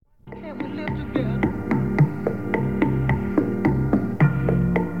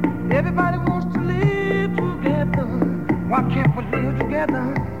Why can't we live together?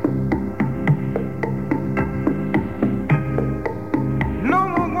 No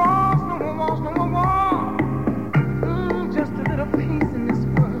more wars, no more wars, no more wars. Just a little peace in this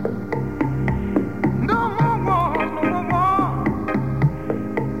world. No more wars, no more wars.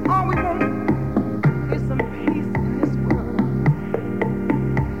 All we want is some peace in this world.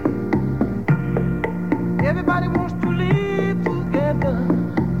 Everybody wants to live together.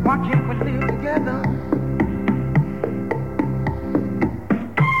 Why can't we live together?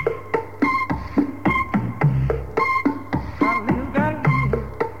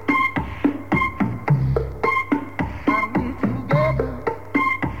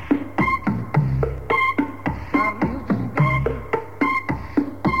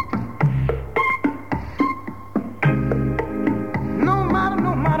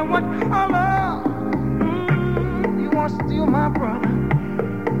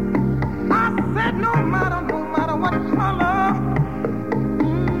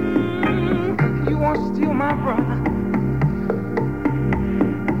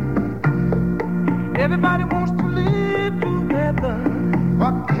 Everybody wants to live together.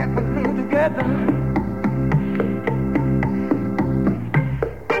 Why can't we live together?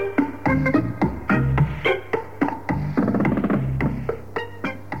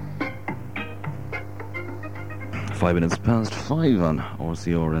 5 minutes past 5 on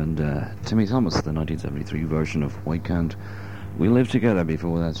RCR and Timmy Thomas, the 1973 version of Why Can't We Live Together.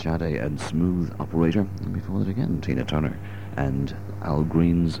 Before that, Sade and Smooth Operator. And before that again, Tina Turner and Al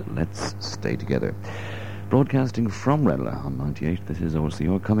Green's Let's Stay Together. Broadcasting from Ranelagh on 98, this is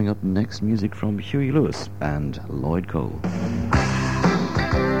RCR. Coming up next, music from Huey Lewis and Lloyd Cole.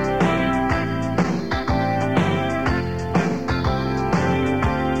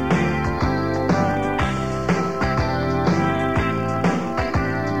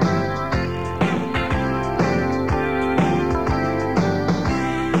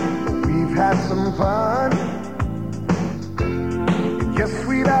 We've had some fun. Yes,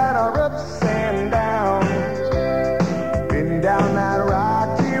 we've had our ups and downs. Been down that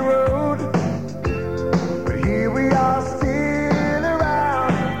rocky road, but here we are still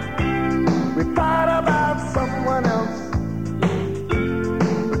around. We thought about someone else,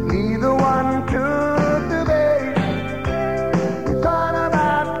 but neither one took the bait. We thought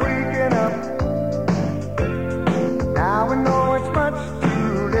about breaking up, now we know it's much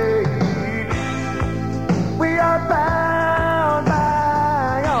too late. We are bound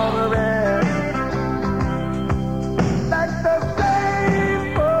by all the rest, like the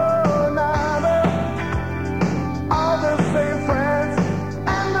same phone number, all the same friends,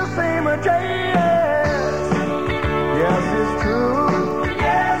 and the same address. Yes, it's true.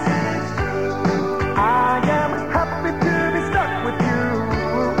 Yes, it's true. I am happy to be stuck with you.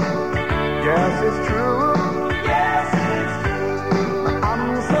 Yes, it's true. Yes, it's true. I'm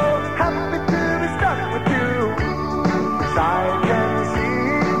so happy to be stuck with you. 'Cause I can see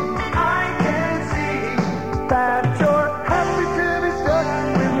that you're happy to be stuck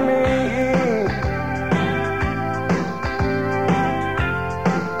with me.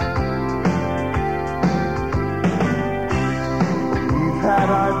 We've had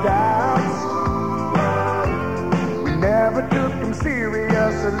our doubts, we never took them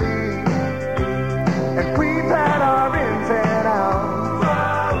seriously, and we've had our ins and outs,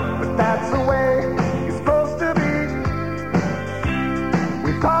 but that's the way it's supposed to be.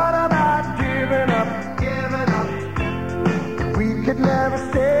 We thought about giving up, but we could never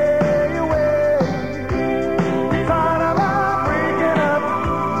stay away. We thought about breaking up,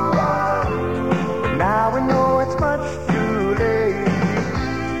 but now we know it's much too late.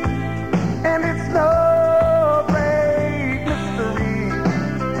 And it's no great mystery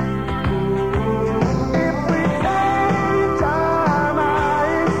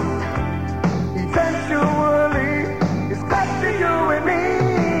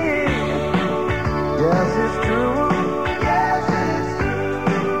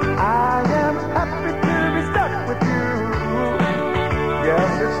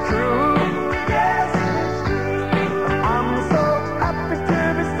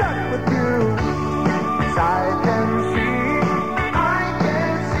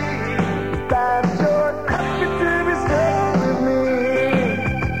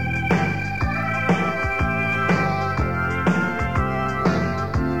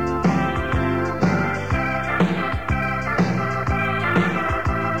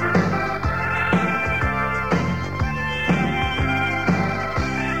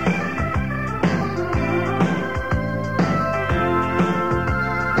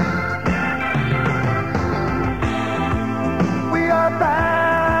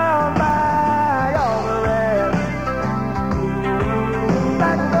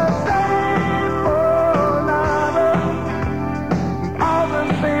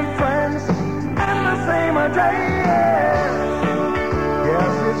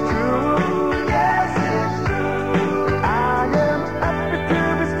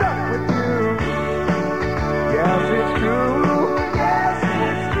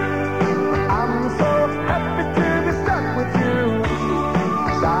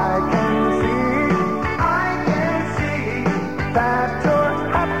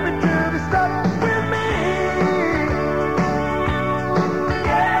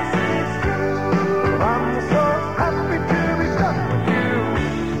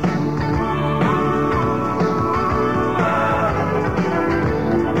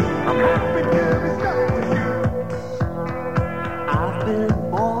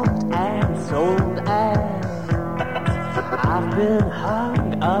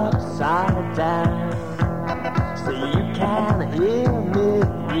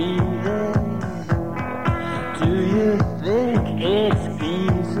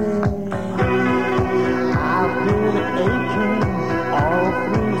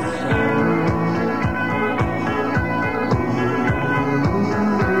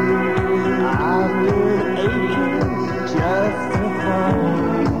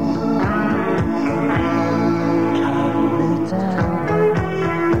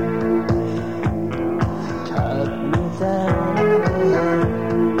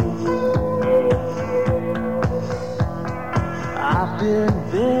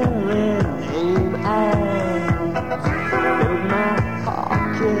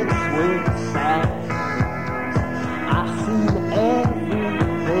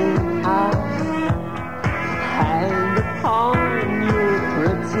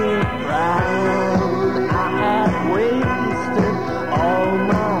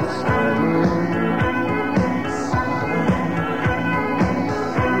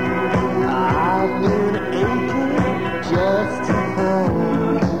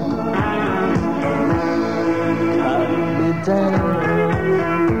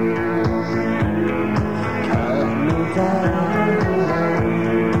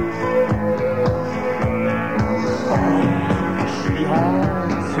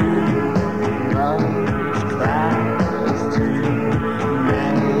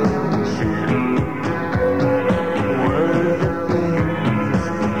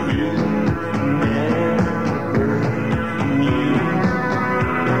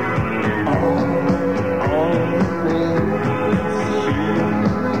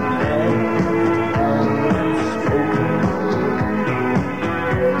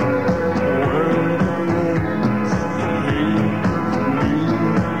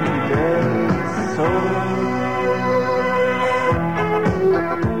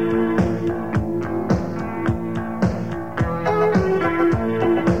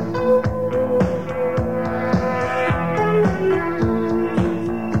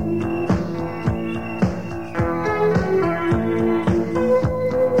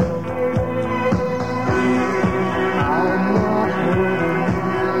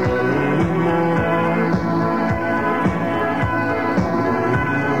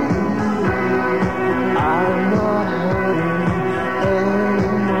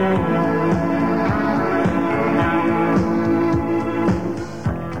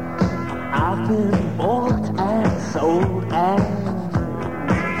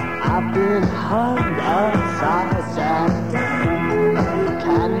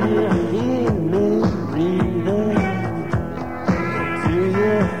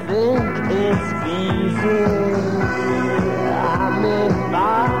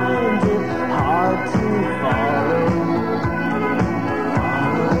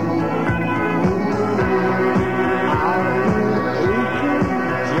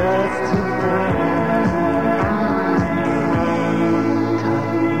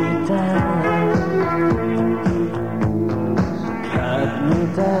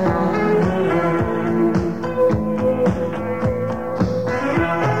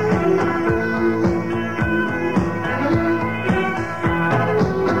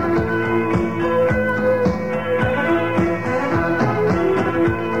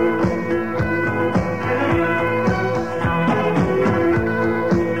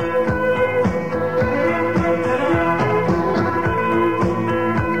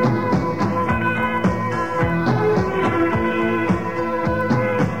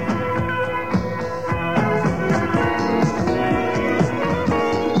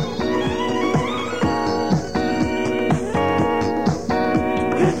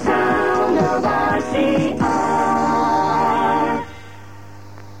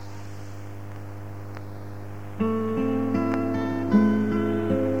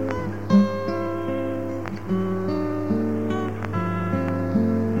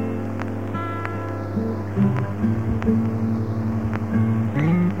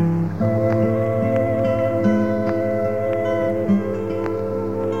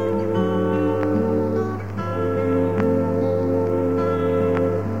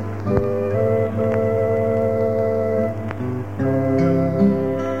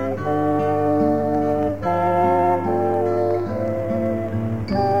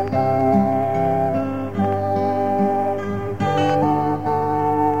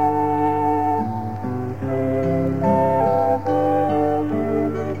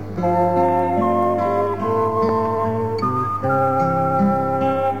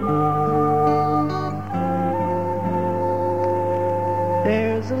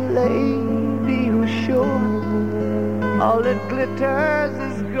lady who's sure all that glitters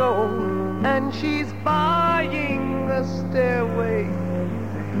is gold, and she's buying a stairway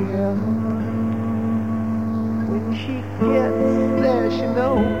to heaven. When she gets there, she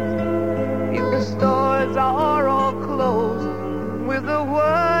knows if the stores are all closed, with a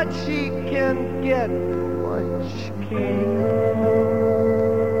word she can get what she can.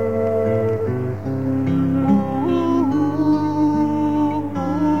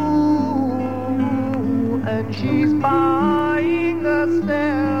 She's buying a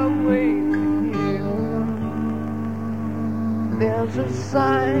stairway here. There's a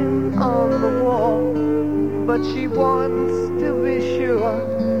sign on the wall, but she wants to be sure,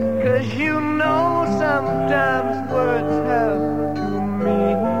 'cause you know sometimes words have two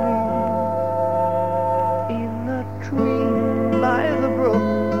meanings. In a tree by the brook,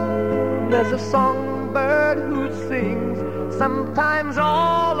 there's a songbird who sings. Sometimes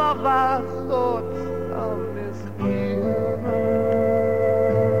all of our thoughts are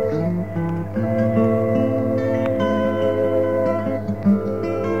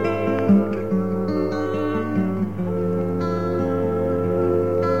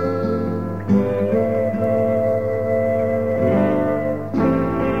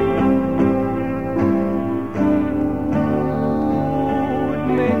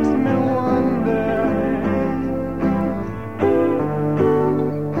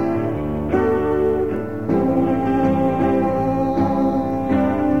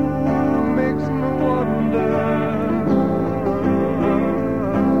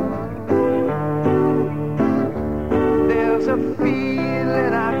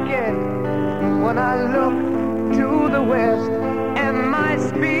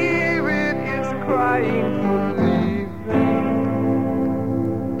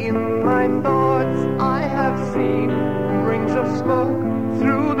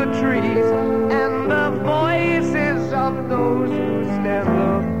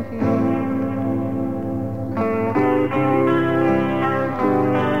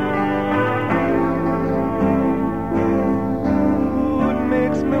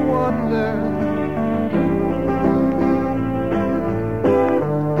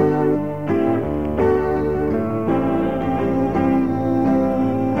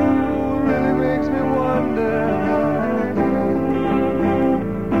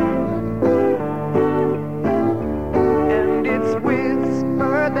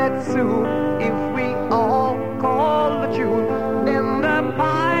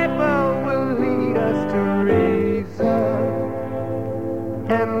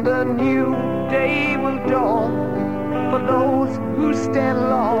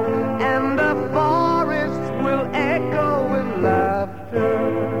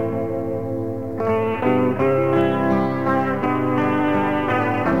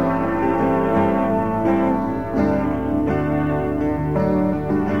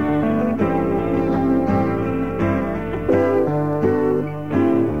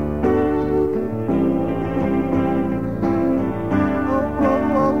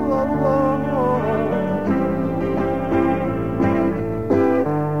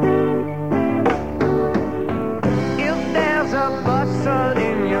bustle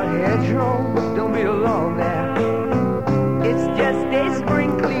in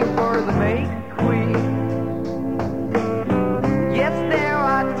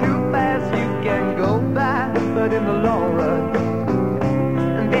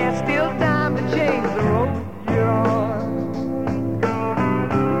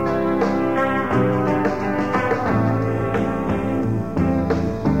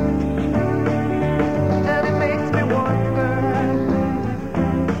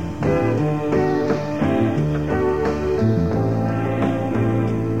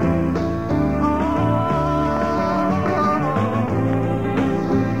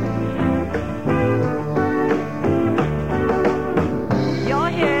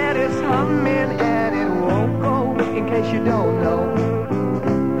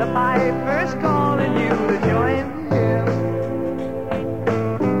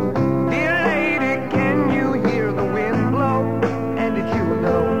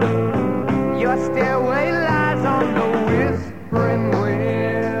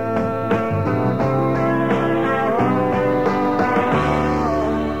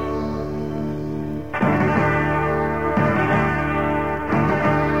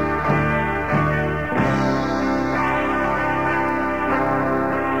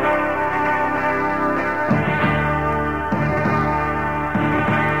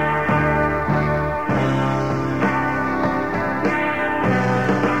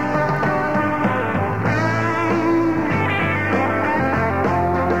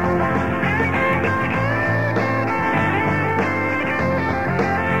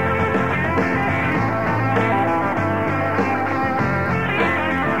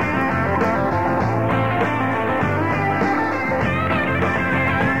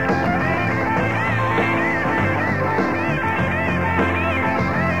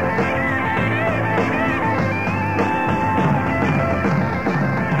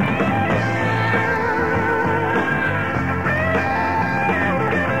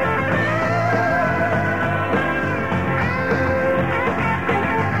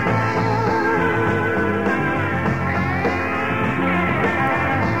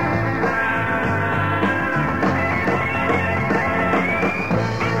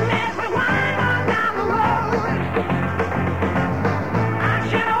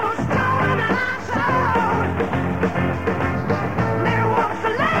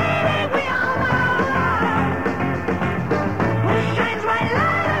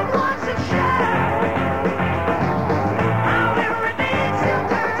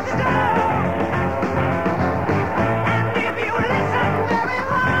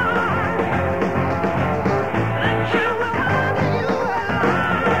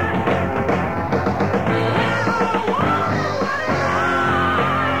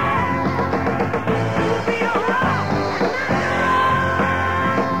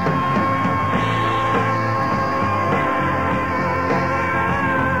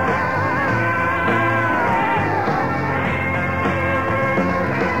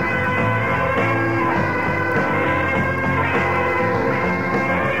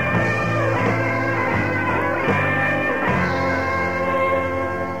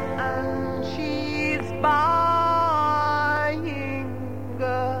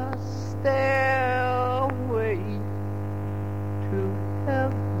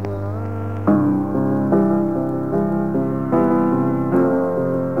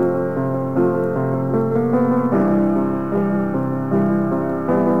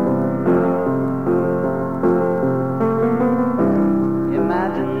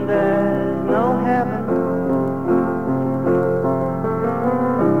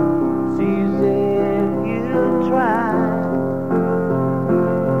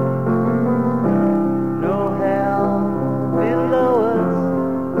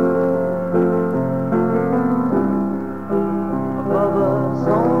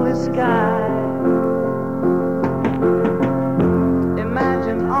lonely sky.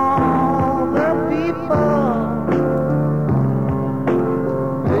 Imagine all the people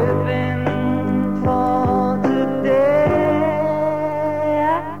living for today.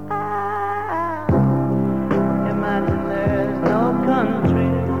 Imagine there's no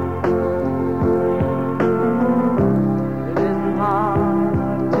country. It isn't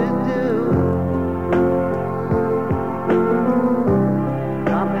hard to do.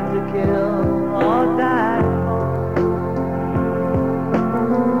 Nothing to kill or die for,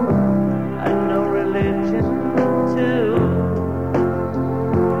 and no religion too.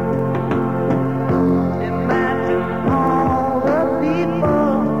 Imagine all the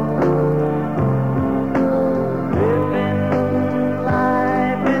people living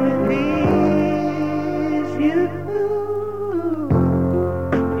life in peace.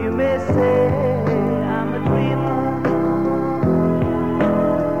 You may say I'm a dreamer,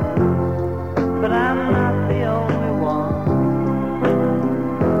 but I'm not the only one.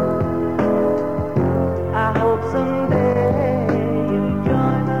 I hope someday you'll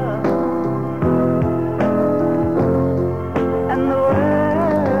join us, and the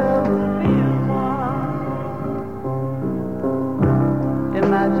world will be as one.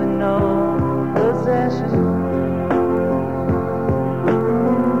 Imagine no possession.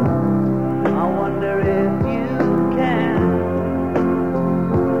 I wonder if you can.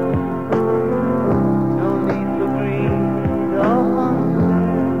 No need for greed or hunger,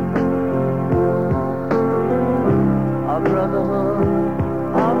 or brotherhood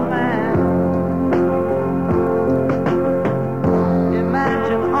of man.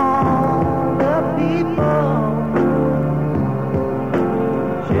 Imagine all the people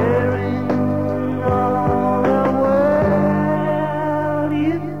sharing all the world.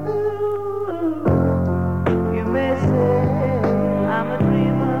 You may say I'm a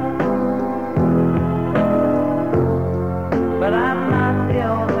dreamer, but I'm not the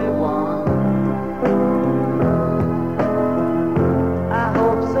only one. I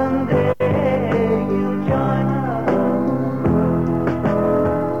hope someday you'll join us,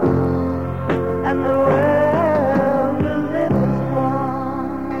 and the world will live as one.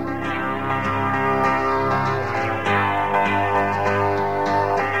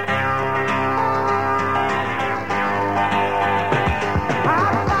 My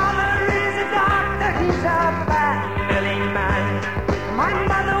father is a doctor, he's a family man. My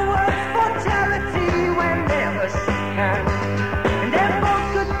mother works for charity whenever she can. And they're both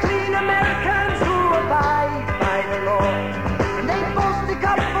good, clean Americans who abide by the law. And they both stick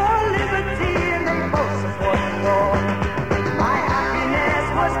up for liberty and they both support the war. My happiness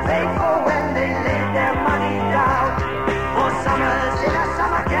was paid for when they laid their money down for summers in a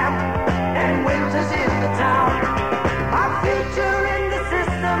summer camp and winters in the town. My future in the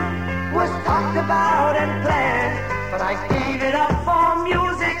system was talked about and planned, but I gave it up for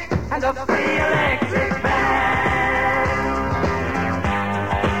music and a free electric band.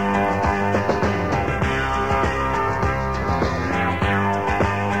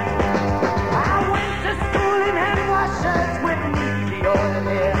 I went to school in hand washers with neatly oiled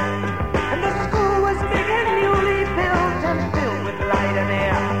hair, and the school was big and newly built and filled with light and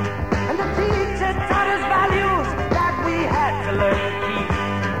air. And the teacher taught us values that we had to learn to keep,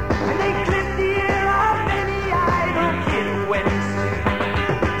 and they clipped the ear of any idle kid who went to sleep.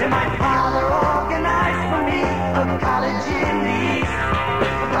 Then my father organized for me a college in the East,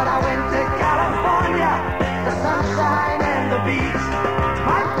 but I went to California, the sunshine and the beach.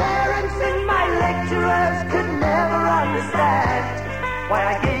 My parents and my lecturers could never understand why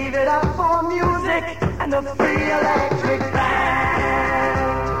I gave it up for music and a free electric band.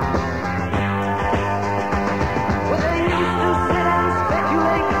 Well, they used to sit and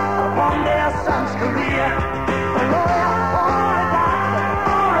speculate upon their son's career, a lawyer or a doctor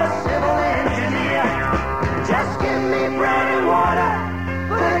or a civil engineer. Just give me bread and water,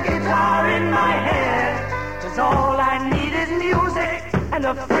 put a guitar in my hand, 'cause all I need is music and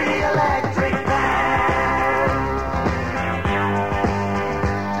a free electric band.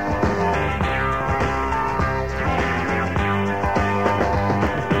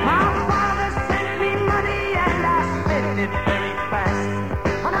 My father sent me money and I spent it very fast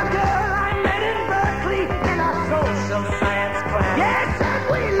on a girl I met in Berkeley in a social science class. Yes, and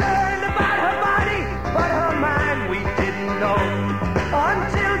we learned about her body, but her mind we didn't know,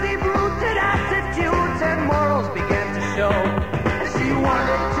 until deep-rooted attitudes and morals began to show. She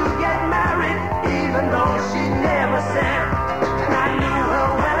wanted to get married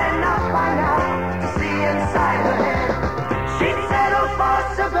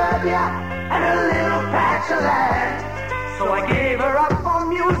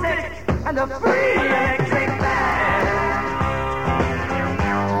and a free electric band.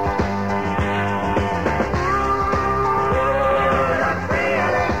 Ooh, the free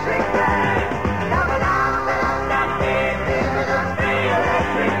electric band. Da-ba-da-ba-da-ba-dee, the free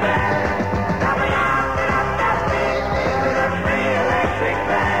electric band. Da-ba-da-ba-da-ba-dee, the free electric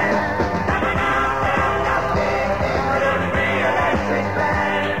band. Da-ba-da-ba-da-ba-dee, the free electric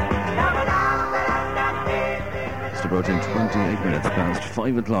band. Just approaching 28 minutes past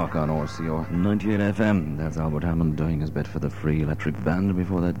 5 o'clock on RCR 98 FM. That's Albert Hammond doing his bit for the Free Electric Band.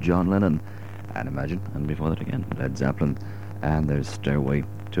 Before that, John Lennon and Imagine. And before that again, Led Zeppelin. And there's Stairway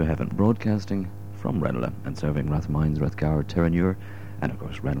to Heaven. Broadcasting from Ranelagh and serving Rathmines, Rathgower, Terranure, and of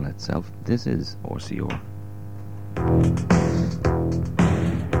course Ranelagh itself. This is RCR.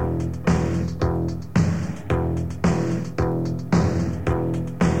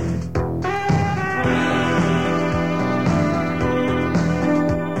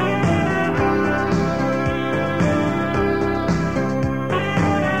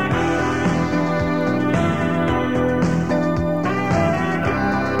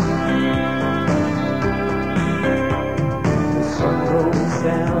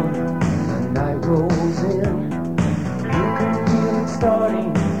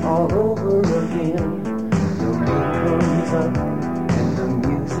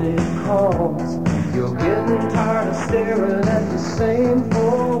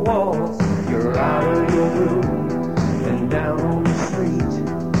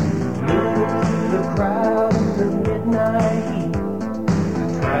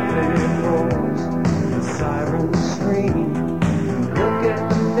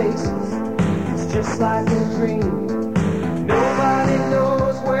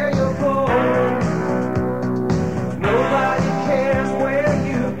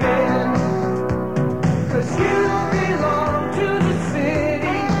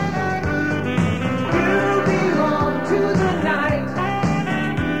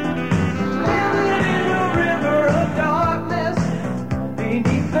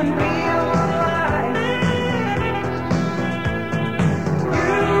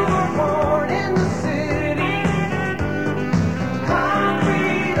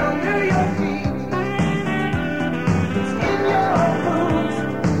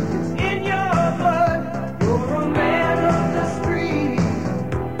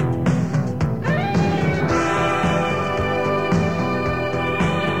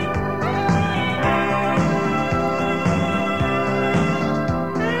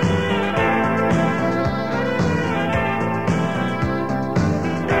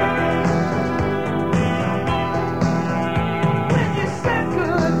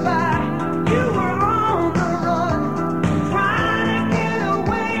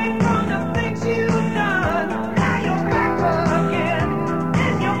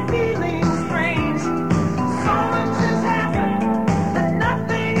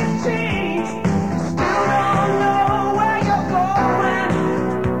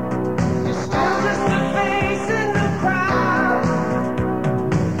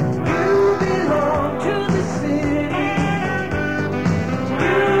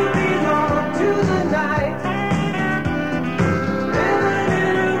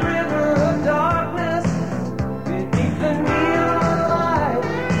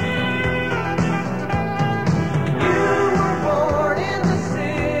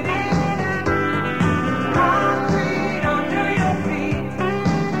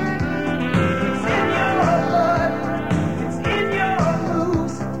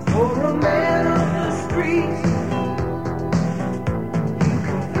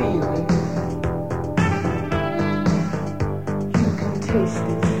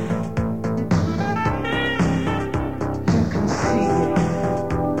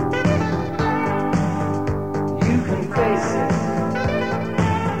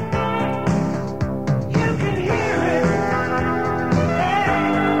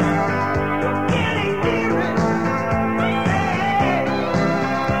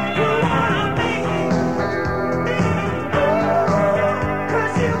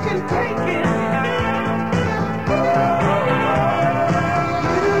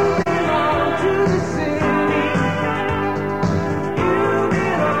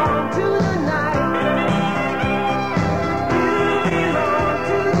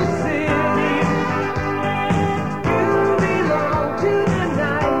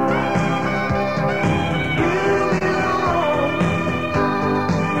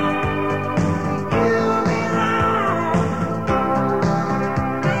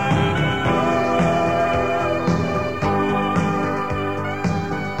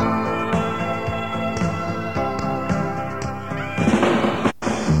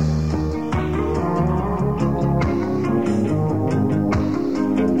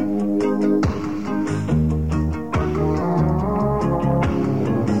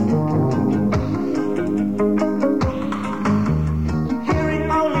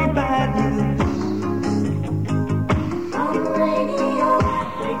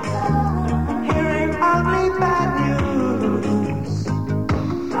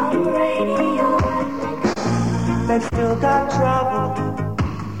 still got trouble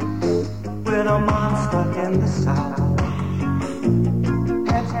with a monster in the south.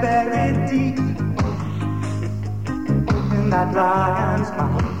 Head's buried deep in that lion's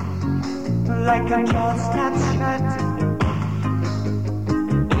mouth, like a jaw snapped shut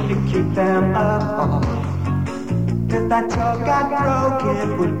to keep them apart. If that jaw got broke, it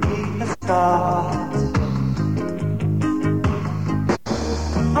would be a start.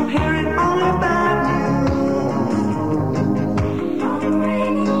 I'm hearing only bad news on the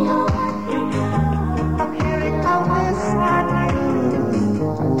radio. I'm hearing only sad news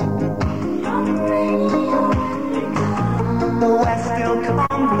on the radio. The West still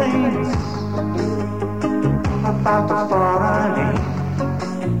complains about the foreign aid.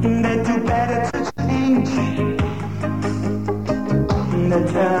 They do better to change the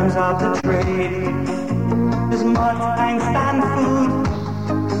terms of the trade. There's more tanks than food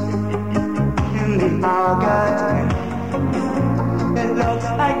in the Argyle. It looks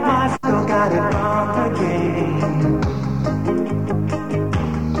like Moscow got it wrong again.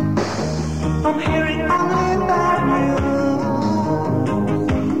 I'm hearing only bad news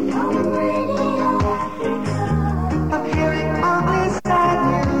on the radio. I'm hearing only sad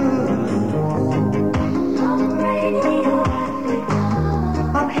news on the radio.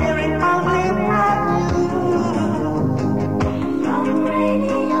 I'm hearing only bad news on the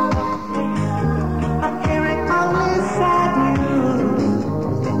radio. I'm hearing only sad news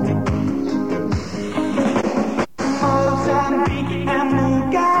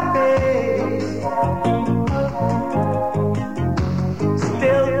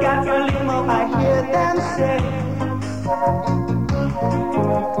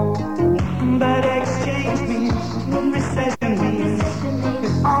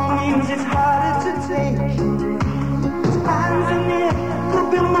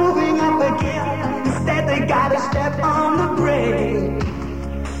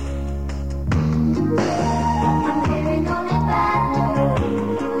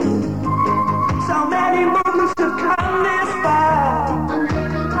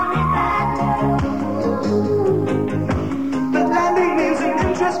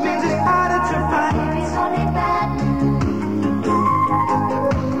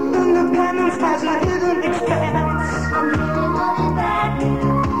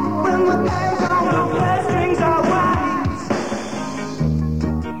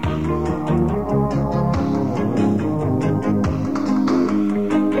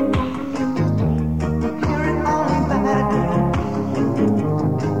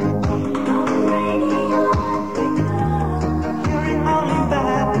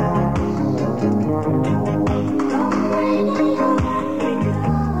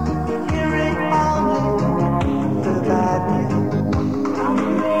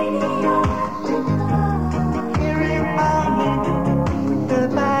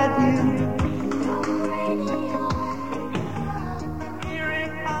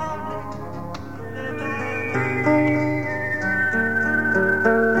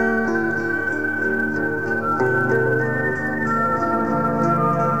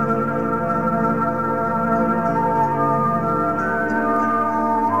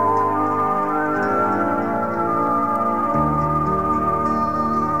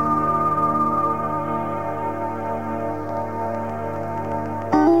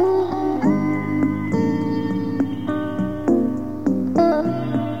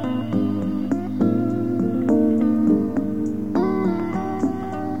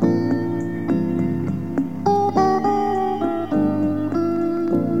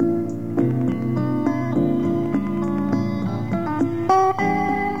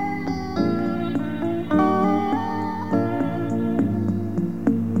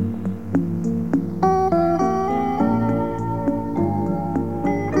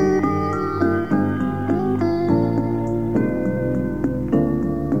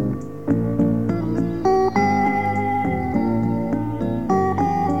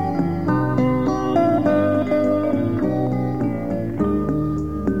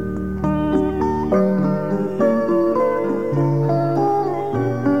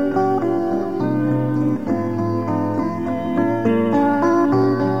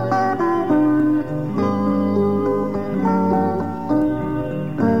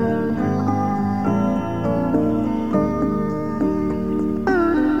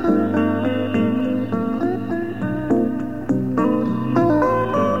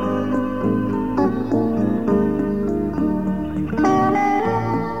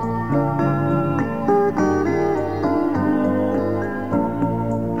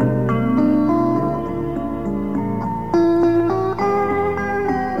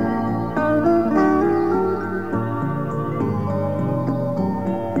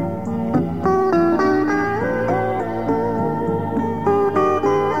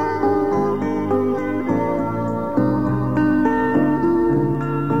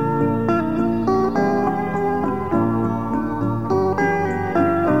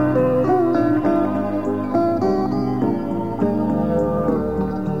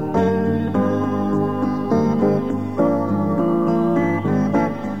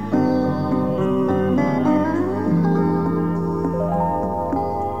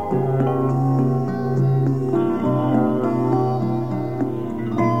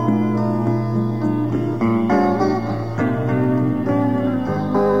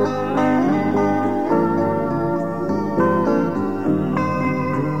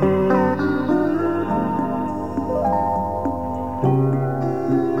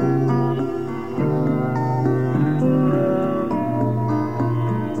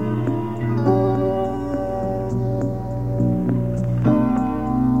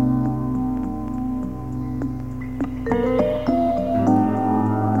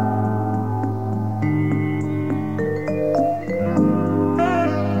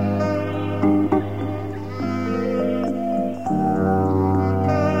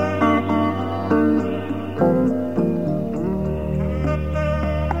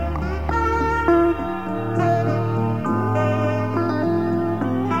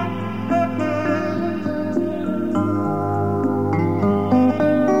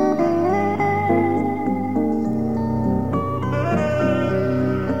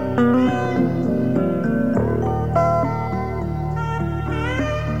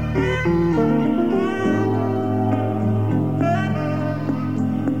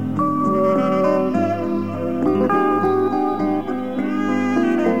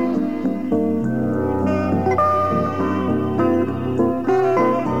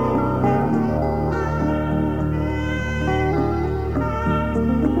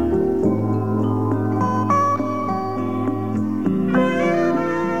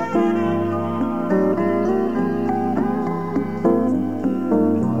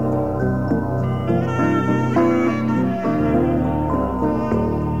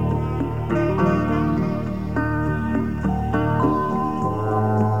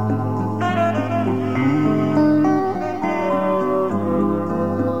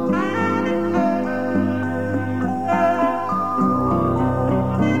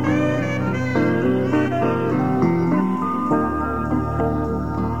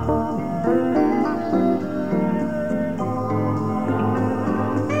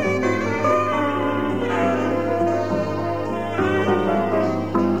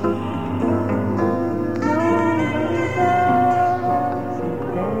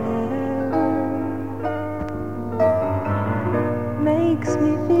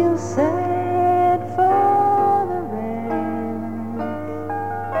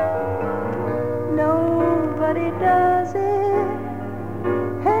does it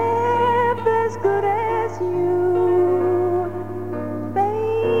half as good as you.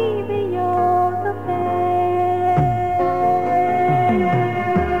 Baby, you're the best.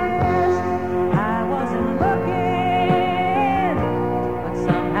 I wasn't looking, but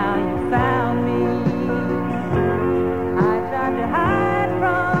somehow you found me. I tried to hide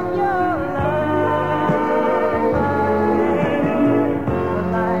from your love, but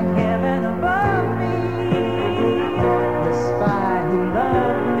like heaven above me, the spy who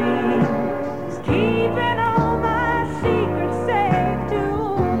loved me is keeping all my secrets safe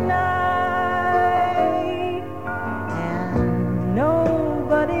tonight, and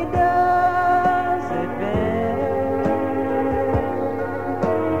nobody does it better.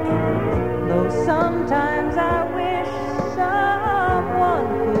 Though sometimes I wish someone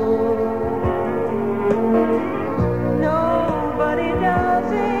could. Nobody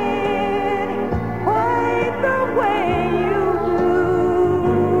does it quite the way you do.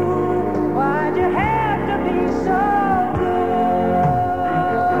 Why'd you have to be so good?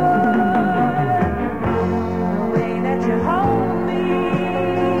 The way that you hold me,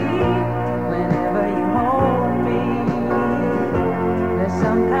 whenever you hold me, there's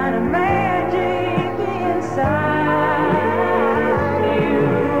some kind of magic inside you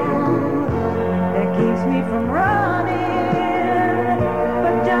that keeps me from running,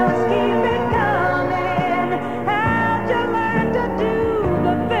 but just keep it coming. How'd you learn to do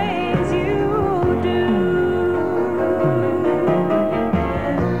the things you do?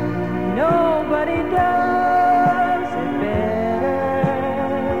 Nobody does it better.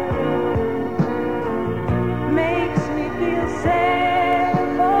 Makes me feel sad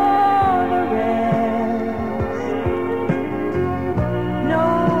for the rest.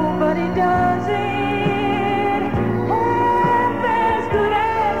 Nobody does it half as good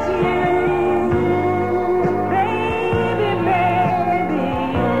as you. Baby, baby,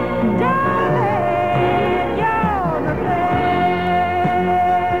 darling, you're the best.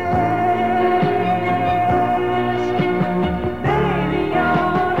 Baby,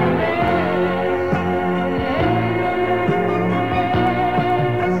 you're the best.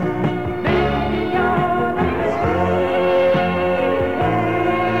 Baby, you're the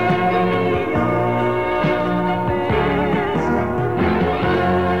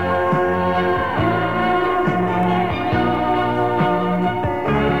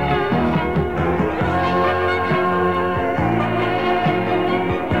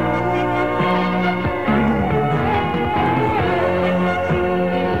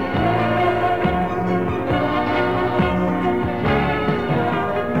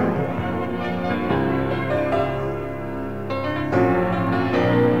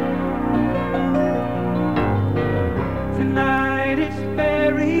Tonight it's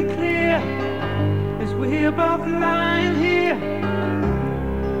very clear as we're both lying here.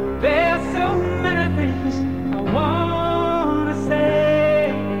 There's so many things I wanna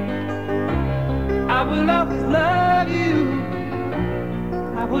say. I will always love you.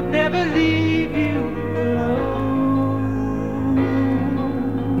 I would never leave you alone.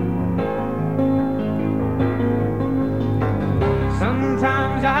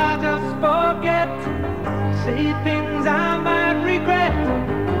 Sometimes I just forget, say things I might regret.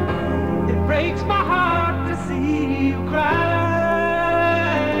 It breaks my heart to see you crying.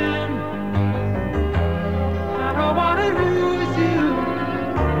 I don't wanna lose you.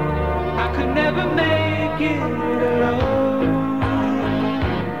 I could never make it alone.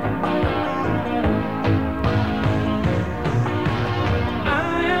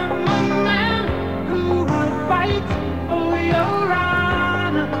 I am a man who will fight for your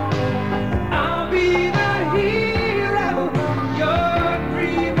honor. I'll be the hero you're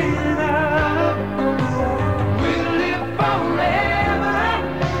dreaming of. We'll live forever,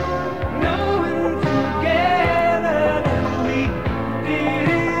 knowing together that we did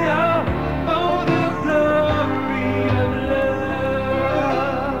it all for the glory of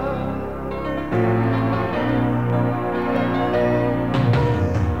love.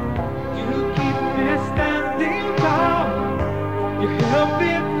 You keep me standing tall. You help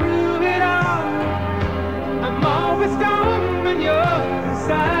me through it all. I'm always strong when you're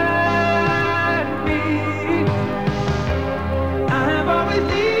beside me. I've always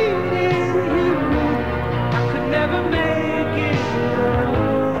needed you. I could never make it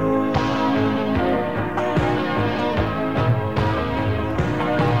alone.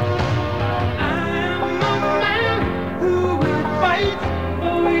 I am a man who will fight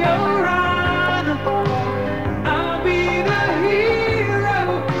for your honor. I'll be the hero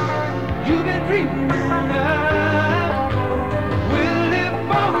you've been dreaming of. We'll live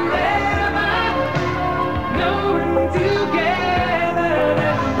forever.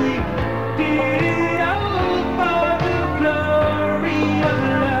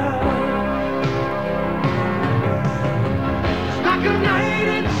 knight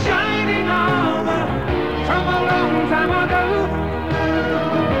in shining armor from a long time ago.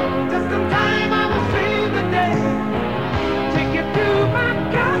 Just in time I will save the day. Take you to my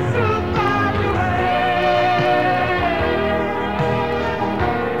castle far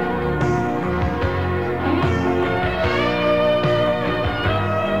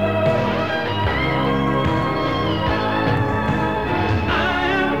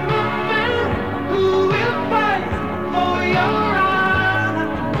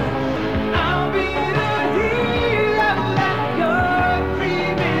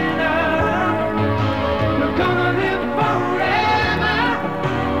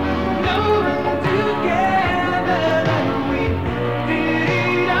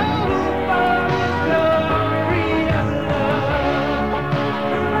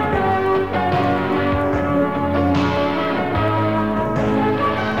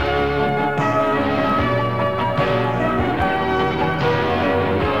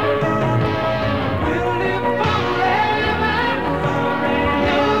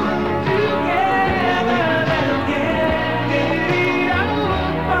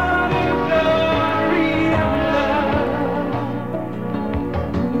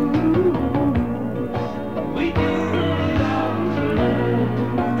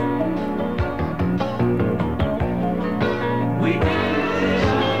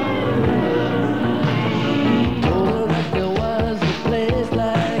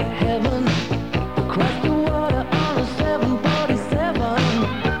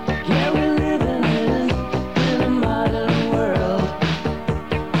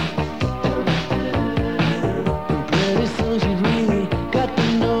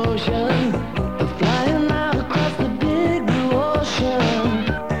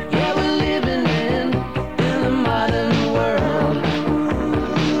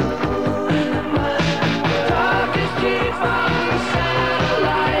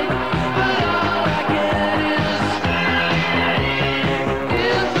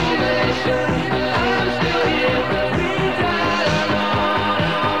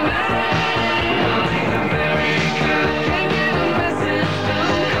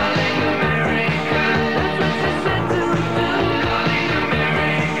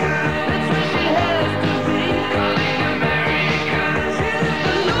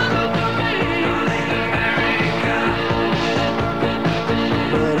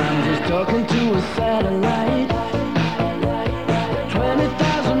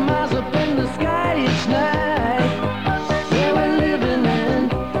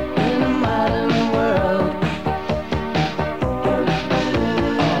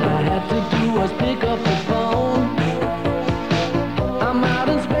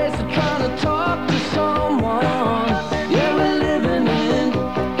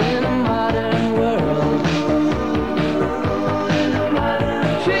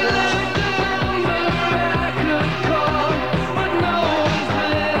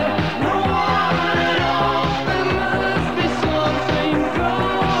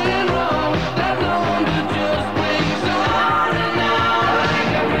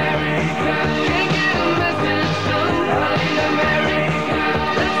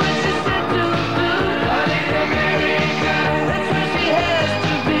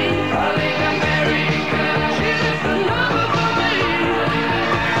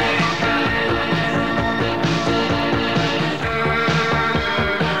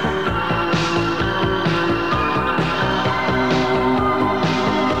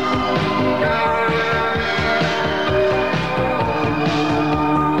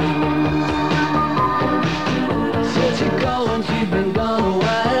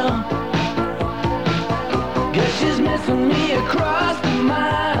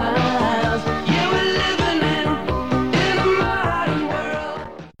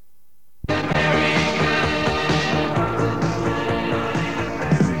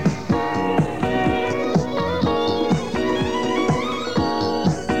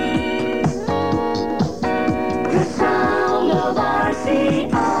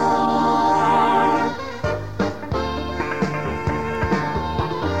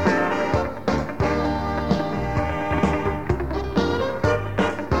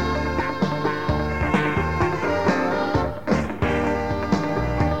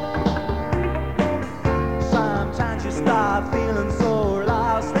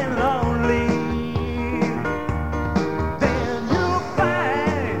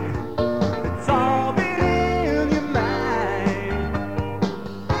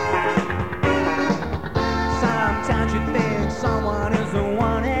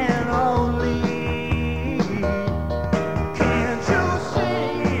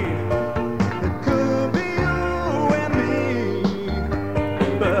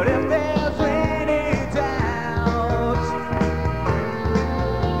But if there's any doubt,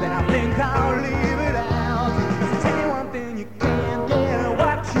 then I think I'll leave it out. 'Cause I'll tell you one thing, you can't get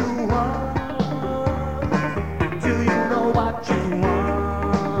what you want till you know what you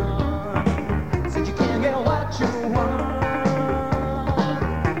want. Said you can't get what you want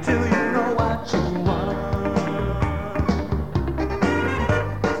till you know what you want.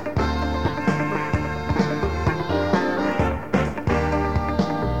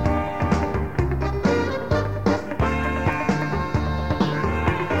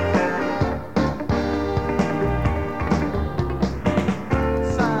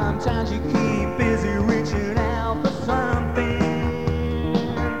 Sometimes you keep busy reaching out for something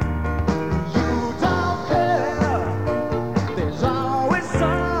you don't care. There's always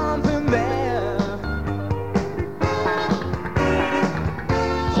something there.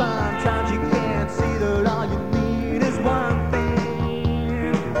 Sometimes you can't see that all you need is one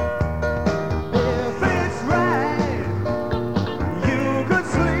thing. If it's right, you could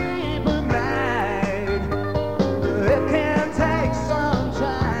sleep at night. It can take some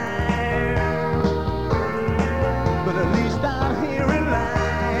time, but at least I'm hearing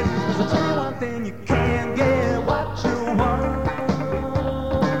light. 'Cause I'll tell you one thing, you can't get what you want.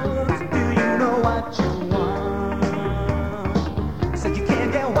 Do you know what you want? Said you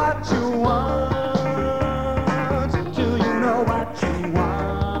can't get what you want. Do you know what you want?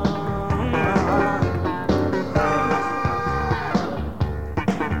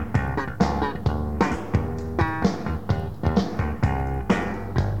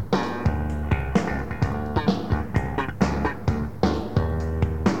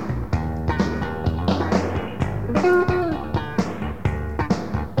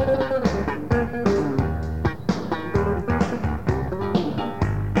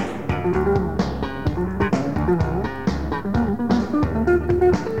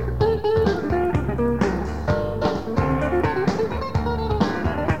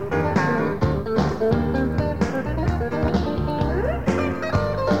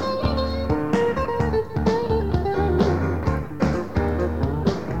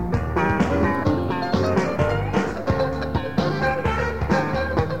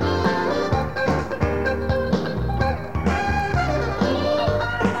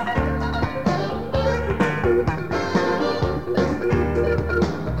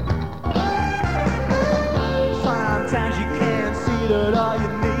 Sometimes you can't see that all you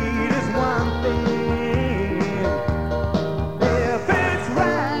need is one thing. If it's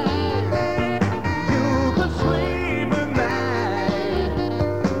right, you could sleep at night.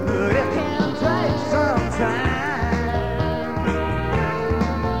 But it can take some time.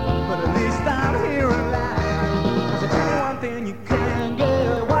 But at least I'm hearing light. 'Cause I tell you one thing, you can't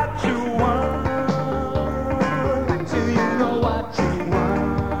get what you want till you know what you want.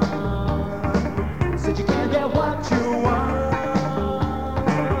 Said you can't get what you want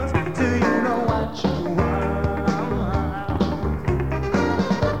till you know what you want.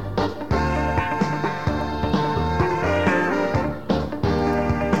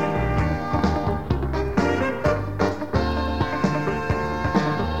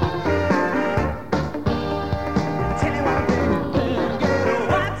 Tell you one thing, you can't get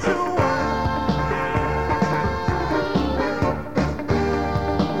what you want.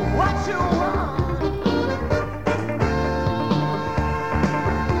 What you want.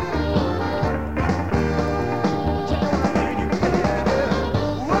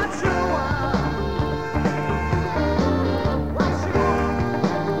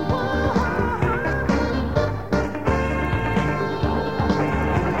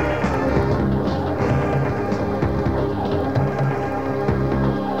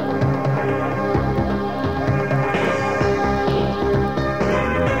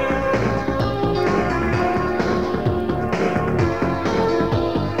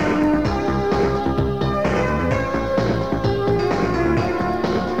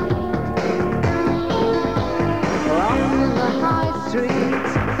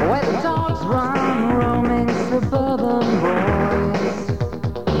 Where the dogs run, roaming suburban boys.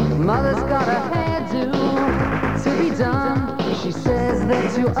 Mother's got a hairdo to be done. She says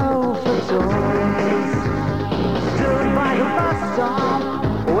they're too old for toys. Stood by the bus stop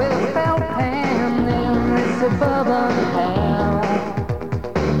with a felt pen in this suburban hell.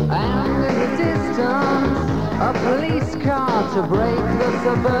 And in the distance, a police car to break the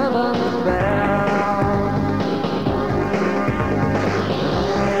suburban spell.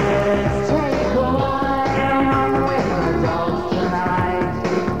 Let's take a ride with the dogs tonight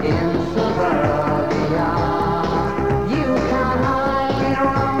in suburbia. You can hide,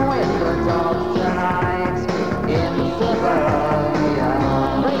 run with the dogs tonight in suburbia.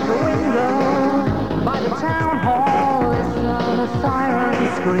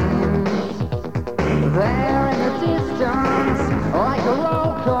 screams there in the distance, like a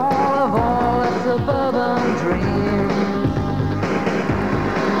roll call of all the suburban dreams.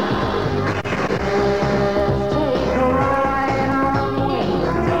 Let's take a ride on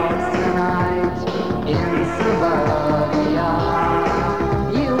the dogs tonight in suburbia.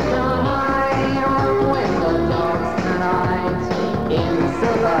 You can hide on with the dogs tonight in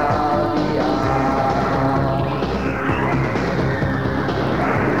suburbia.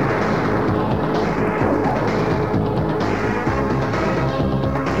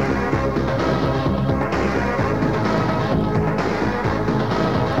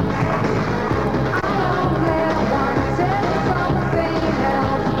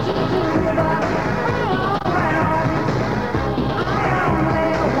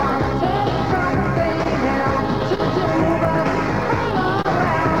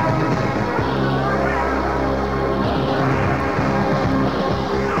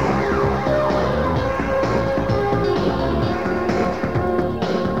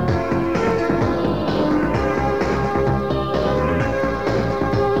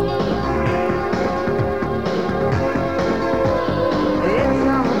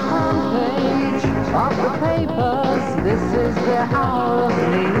 This is the hour of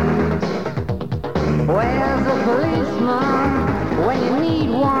need. Where's the policeman when you need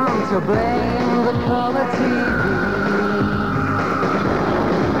one to blame the color TV?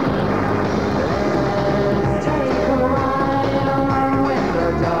 Let's take a ride on with the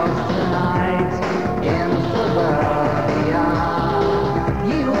dogs tonight in suburbia.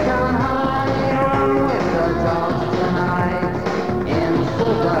 You can hide on with the dogs tonight in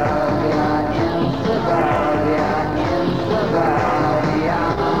suburbia, in suburbia. Suburbia.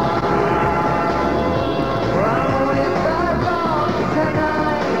 Run with the dogs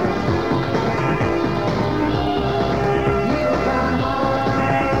tonight.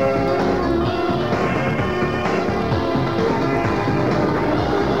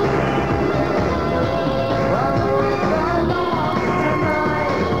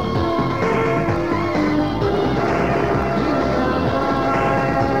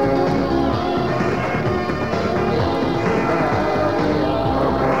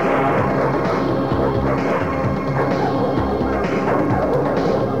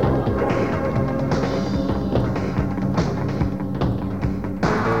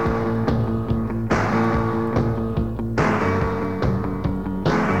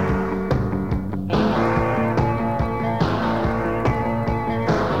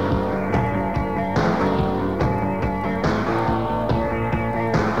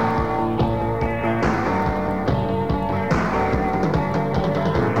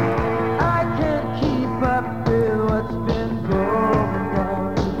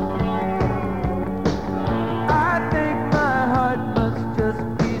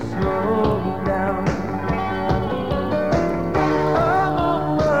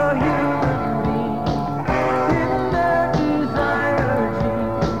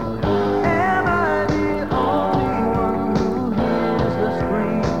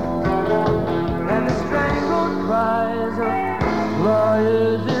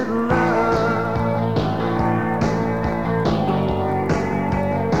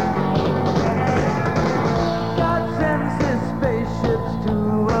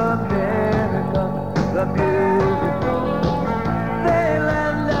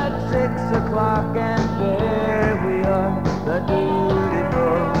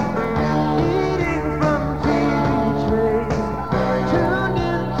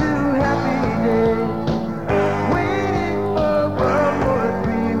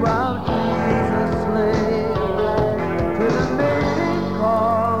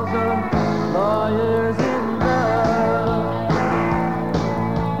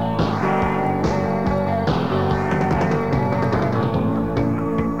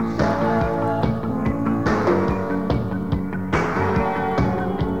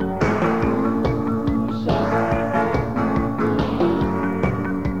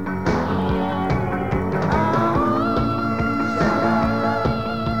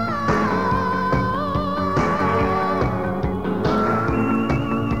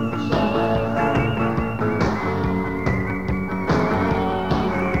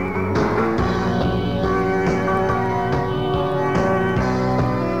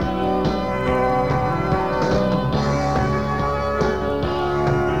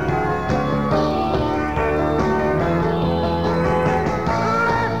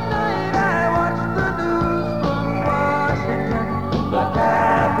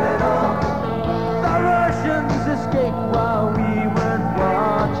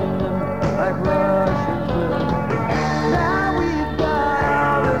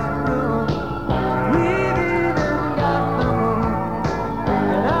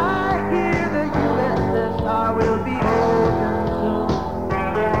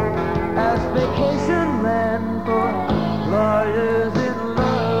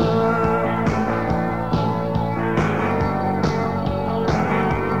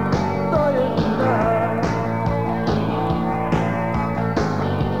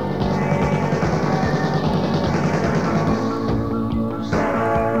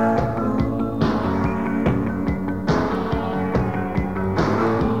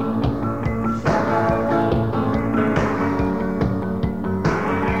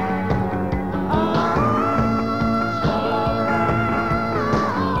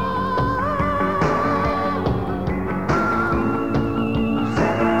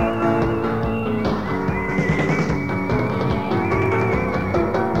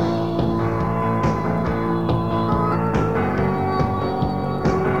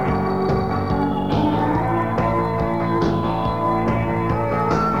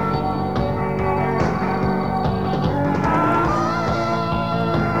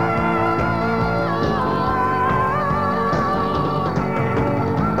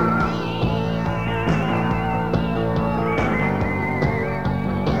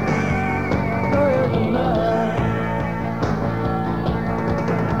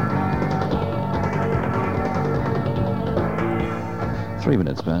 3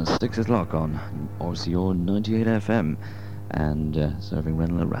 minutes past 6 o'clock on RCO 98 FM, and serving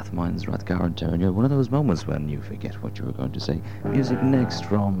Ranelagh, Rathmines, Rathgar and Terranure. One of those moments when you forget what you were going to say. Music next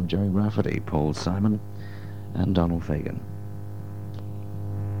from Jerry Rafferty, Paul Simon and Donald Fagan.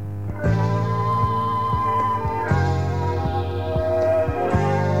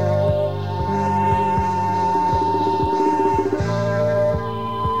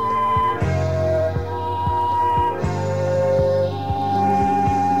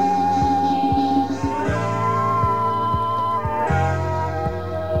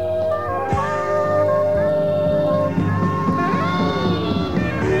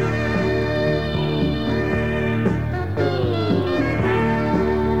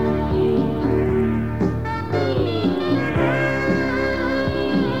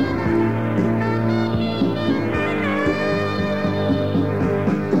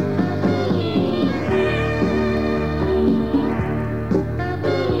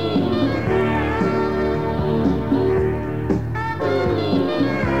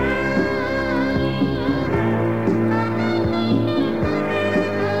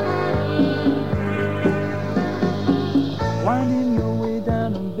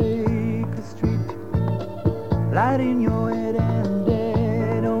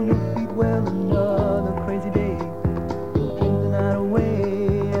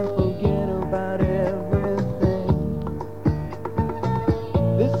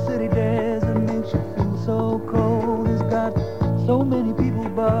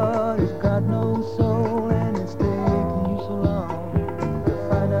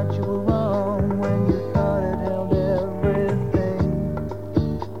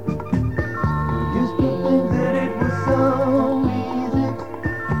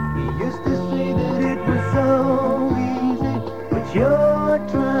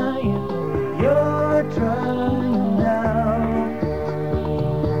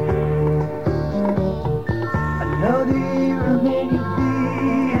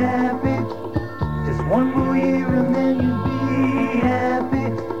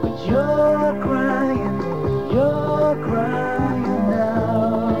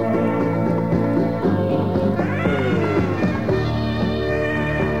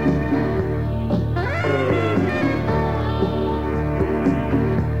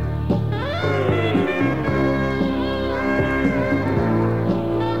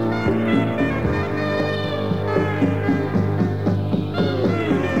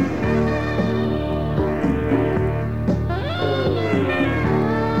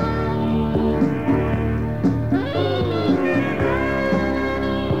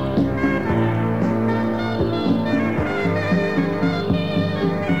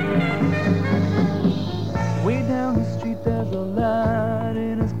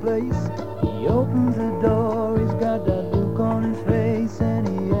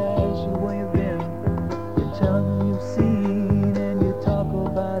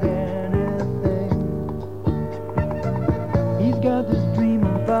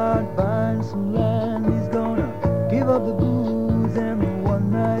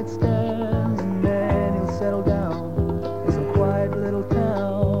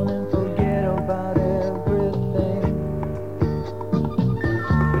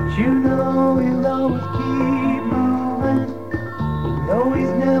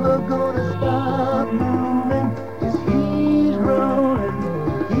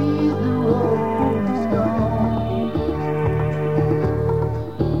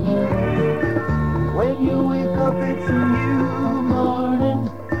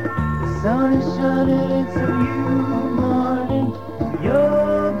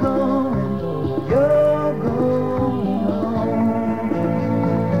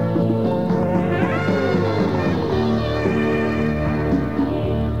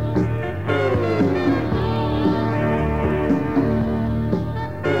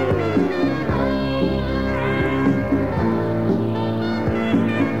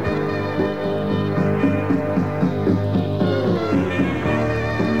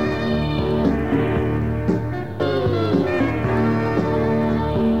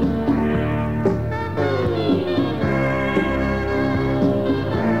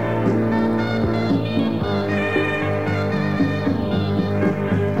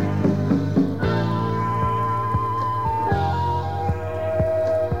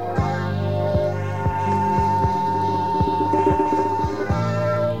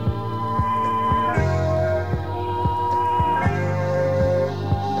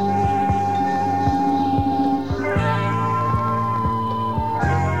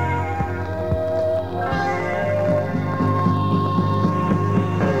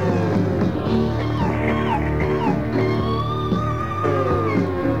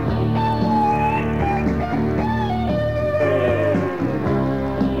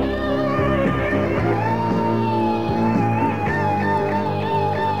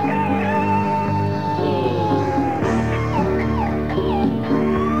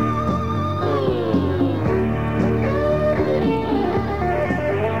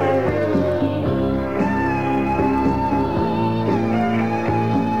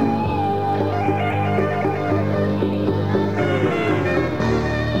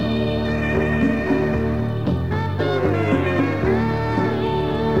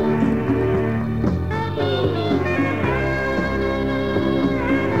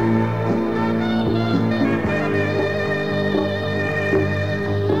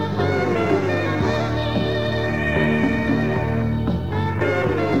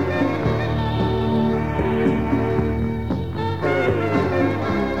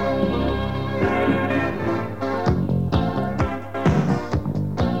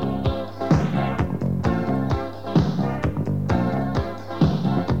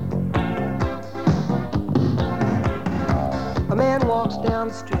 A man walks down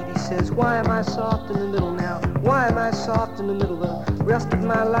the street, he says, why am I soft in the middle now? Why am I soft in the middle? The rest of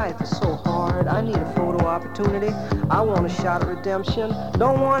my life is so hard. I need a photo opportunity. I want a shot of redemption.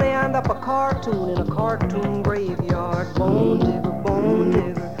 Don't want to end up a cartoon in a cartoon graveyard. Bone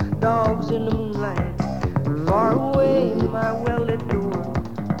digger, dogs in the moonlight. Far away, my well-lit door.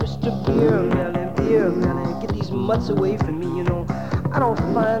 Mr. Beer Melly, get these mutts away from me, you know. I don't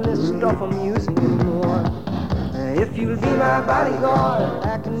find this stuff amusing anymore. If you'll be my bodyguard,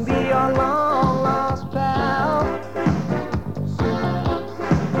 I can be your long-lost pal.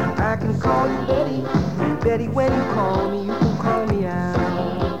 I can call you Betty, and Betty, when you call me, you can call me out.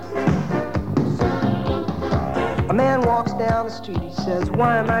 A man walks down the street, he says,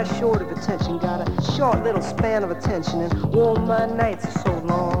 why am I short of attention? Got a short little span of attention, and oh, my nights are so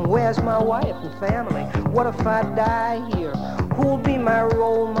long. Where's my wife and family? What if I die here? Who'll be my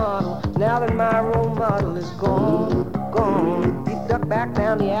role model now that my role model is gone? He ducked back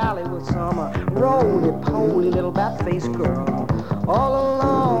down the alley with some roly-poly little bat-faced girl. All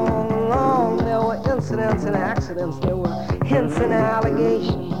along, there were incidents and accidents. There were hints and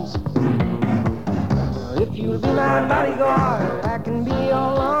allegations. If you'll be my bodyguard, I can be your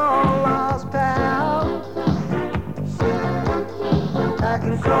long-lost pal. I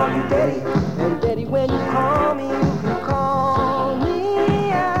can call you Daddy, and Daddy, when you call me, you can call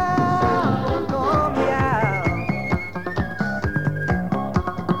me out, call me out.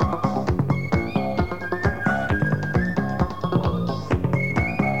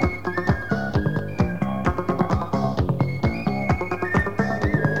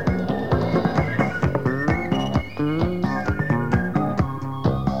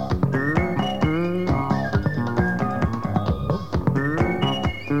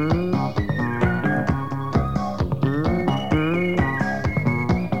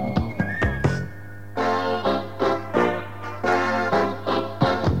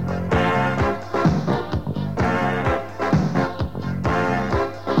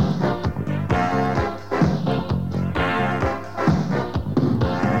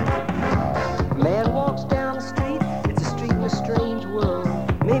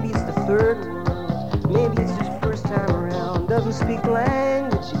 Speak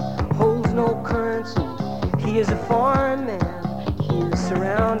language, he holds no currency. He is a foreign man. He is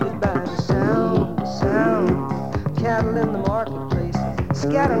surrounded by the sound. Cattle in the marketplace,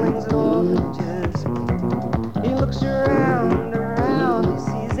 scatterlings and orphanages. He looks around, he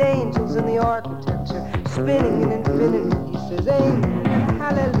sees angels in the architecture, spinning in infinity. He says, amen,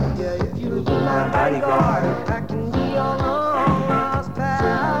 hallelujah. If you'll be my bodyguard, I can be your long-lost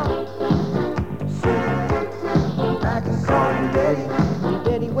pal. I can call you Daddy, and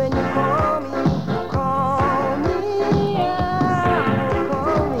Daddy, when you call me, call me out,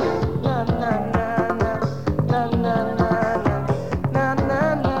 call me, na na na na, na na na na, na na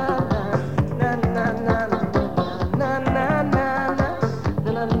na na, na na na na, na na na na,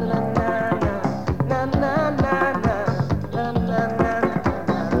 na na na na, na na na na.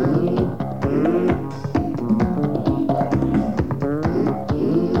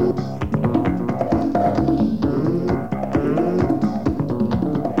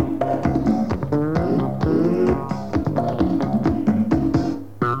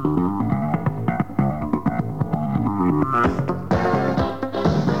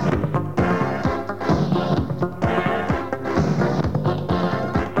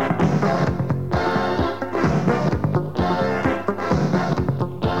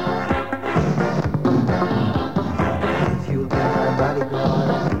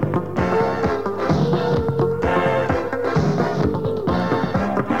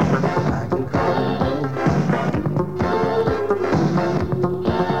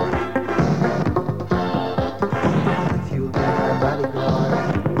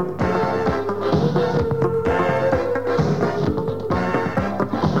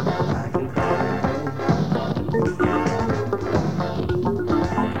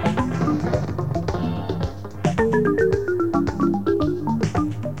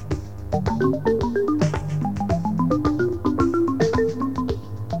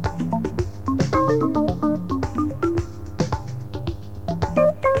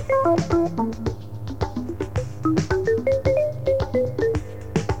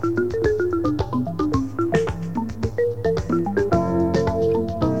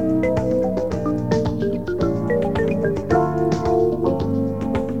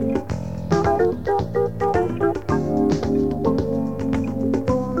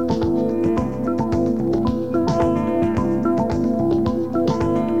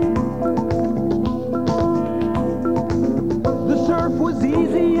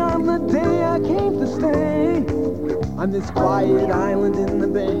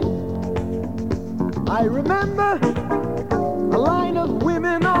 I remember a line of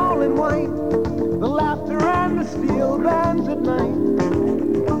women all in white, the laughter and the steel bands at night.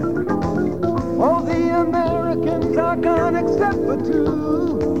 All the Americans are gone except for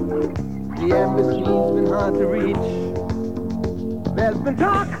two. The embassy's been hard to reach. There's been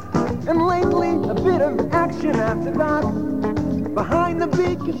talk, and lately a bit of action after dark, behind the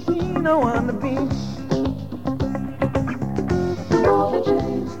big casino on the beach. The world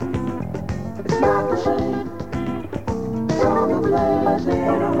changed, it's not the same. Some players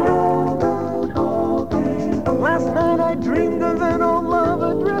in a whole game. Last night I dreamed of an old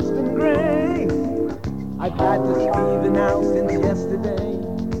lover dressed in gray. I've had this fever now since yesterday.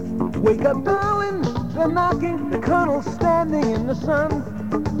 Wake up, darling, they're knocking. The colonel's standing in the sun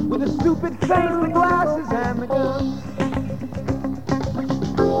with a stupid face, the glasses, and the gun.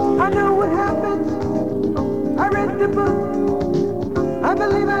 I know what happens. I read the book. I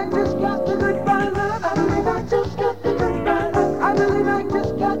believe I just got the goodbye look. I believe I just got the goodbye look. I believe I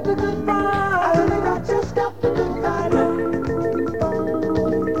just got the goodbye. I believe I just got the goodbye look.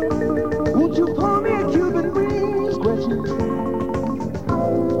 Won't you pour me a Cuban breeze, Gretchen?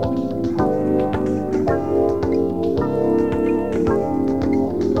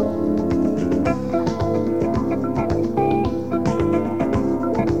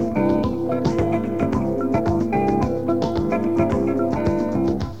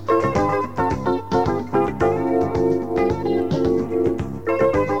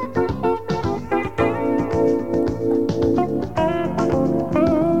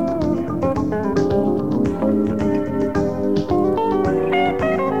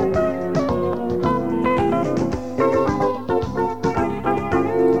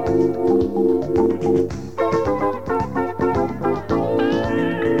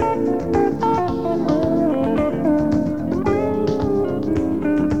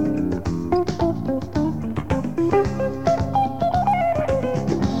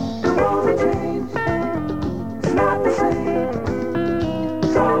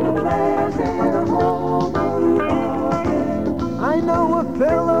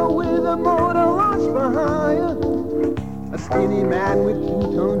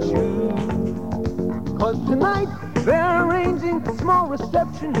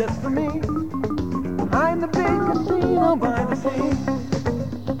 Just for me, behind the big casino by the sea.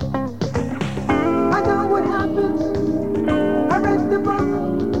 I know what happens. I read the book.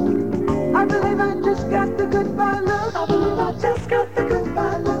 I believe I just got the goodbye look. I believe I just got the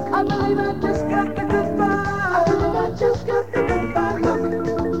goodbye look. I believe I just got the goodbye. I believe I just got the goodbye look.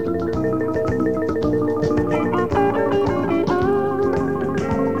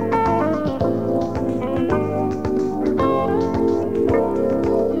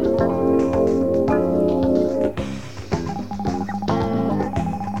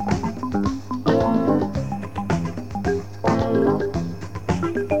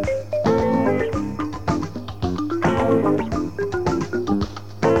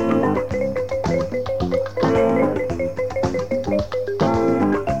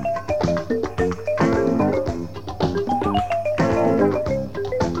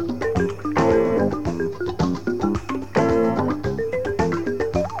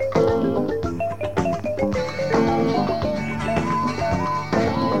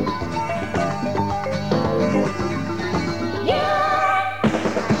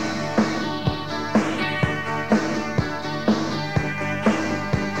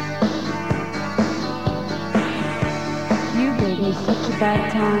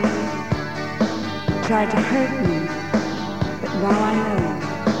 Bad time, tried to hurt me, but now I know.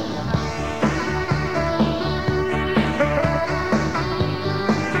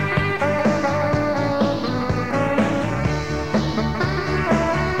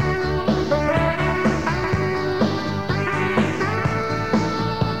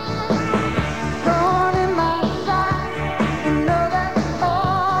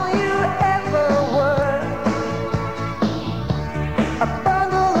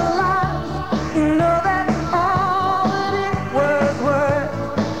 Bundle of lies, you know that's all that it was worth.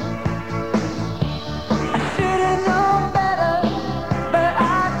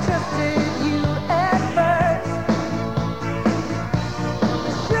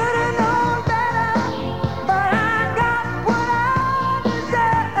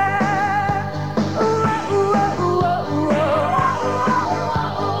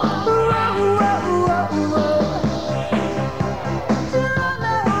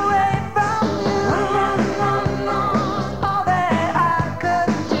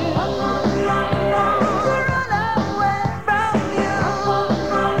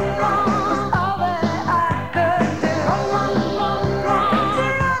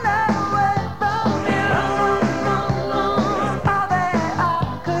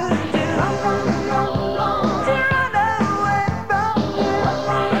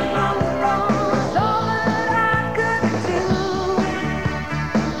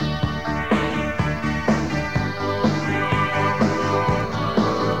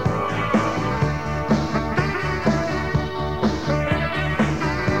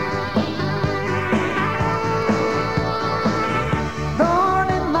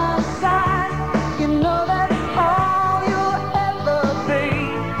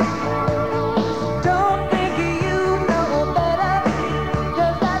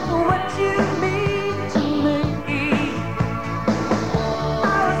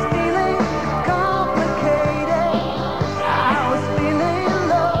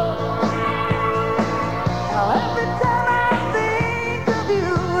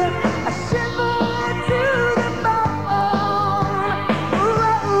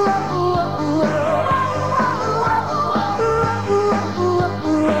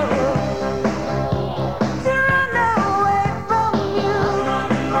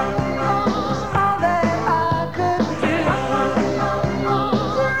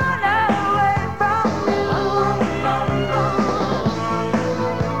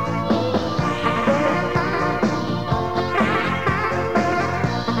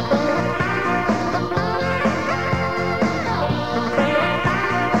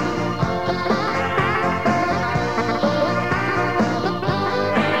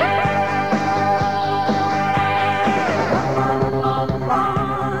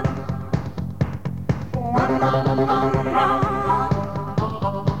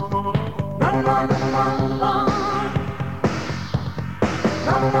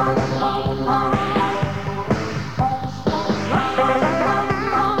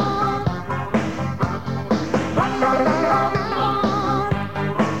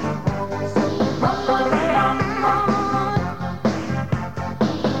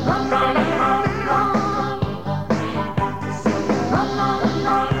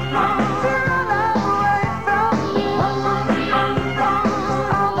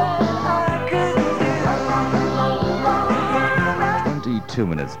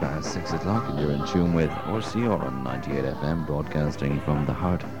 Past 6 o'clock, and you're in tune with RCR on 98 FM, broadcasting from the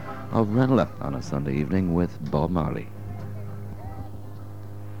heart of Ranelagh on a Sunday evening with Bob Marley.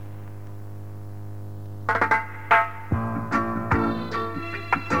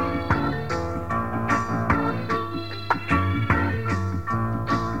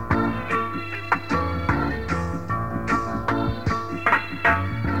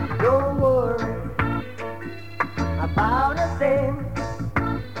 Don't worry about a thing.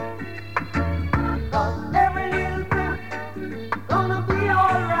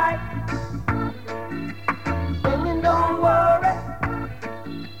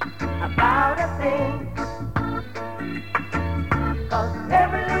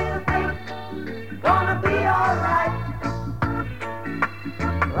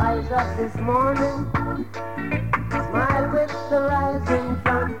 This morning, smile with the rising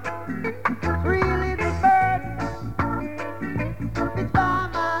sun. Three little birds, it's by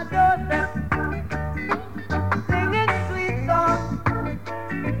my doorstep, singing sweet songs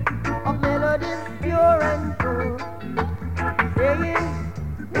of melodies pure and true, saying,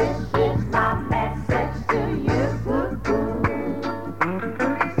 this is my message to you.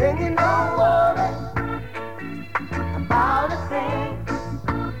 Singing, don't worry about a thing.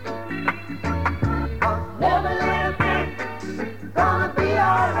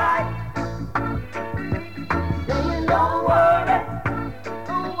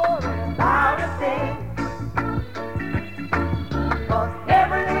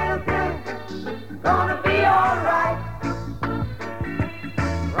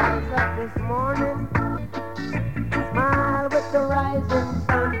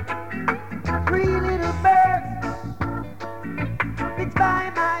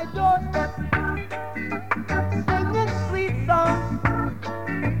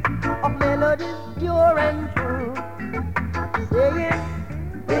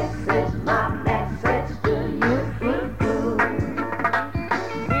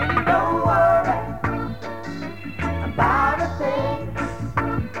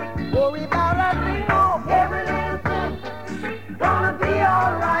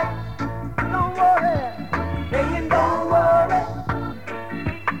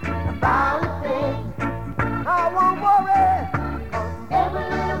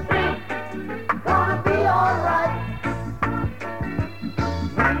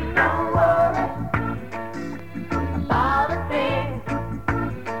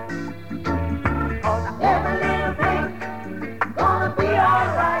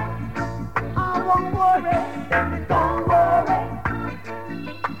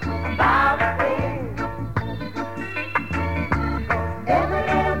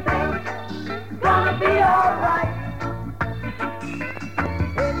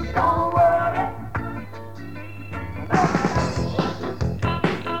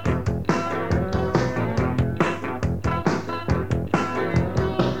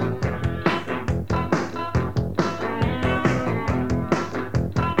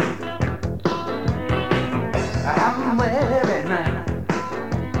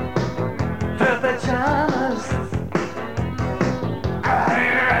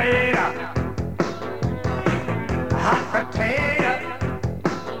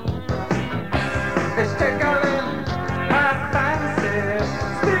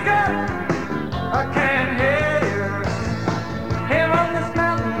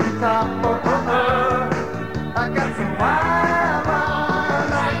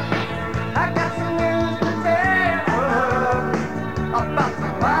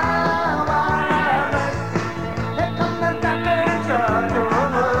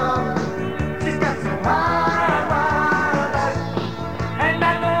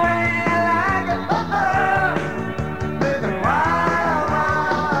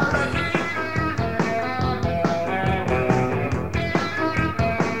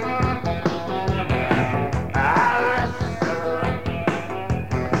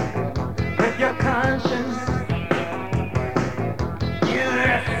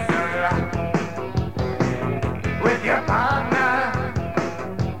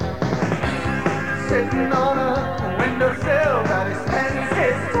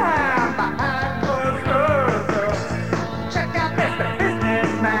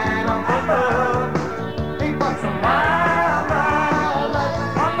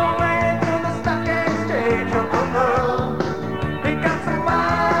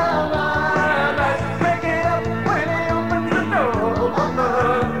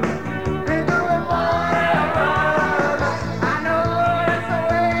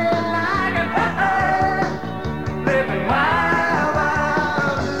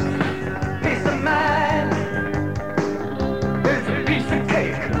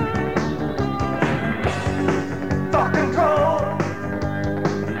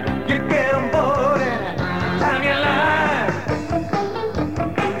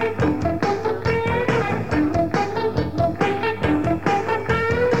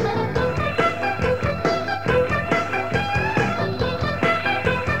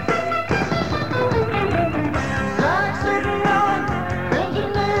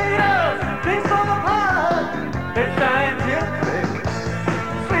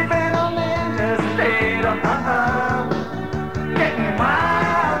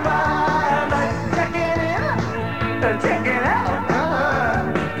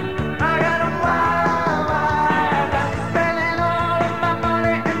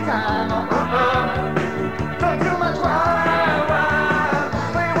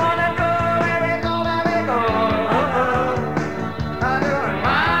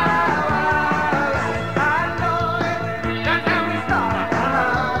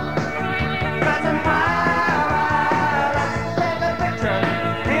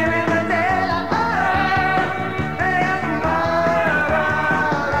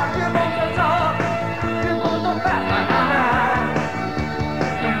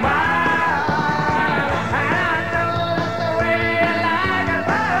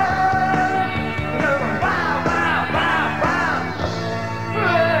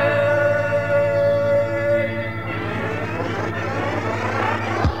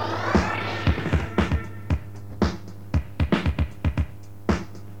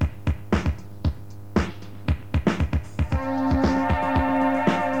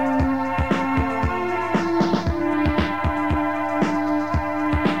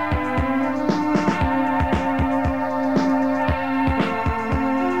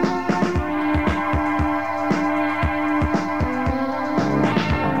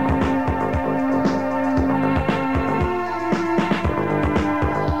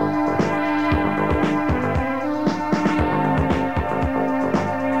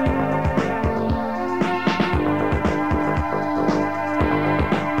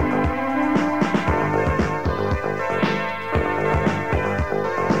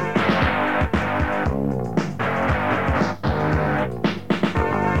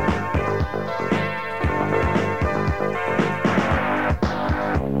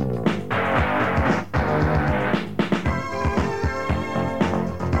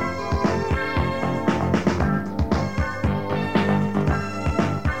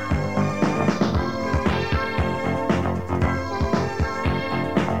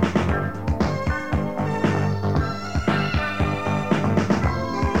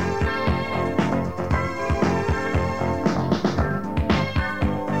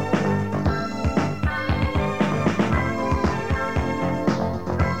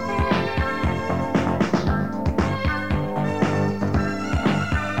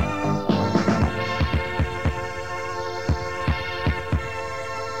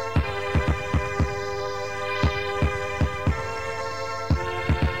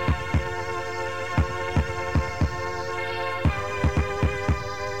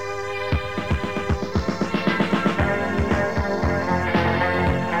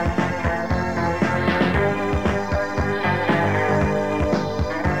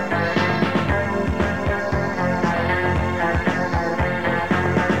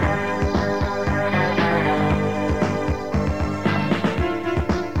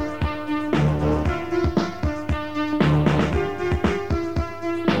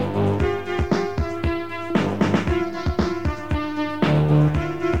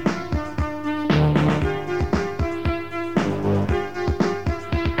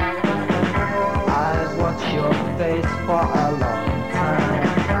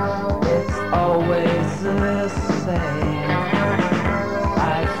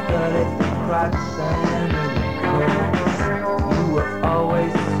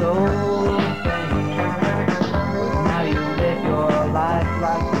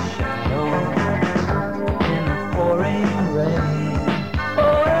 like a shadow in the pouring rain.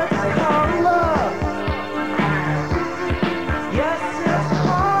 Oh, it's called love. Yes, it's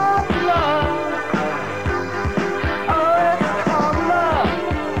called love. Oh, it's called love.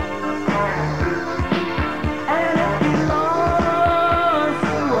 And it belongs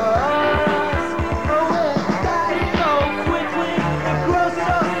to us. Oh, it dies so quickly, it grows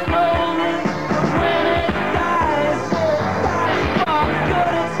so slowly. But when it dies for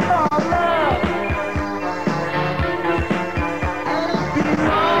good. It's called love. And it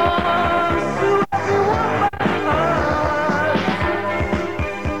belongs to everyone but us.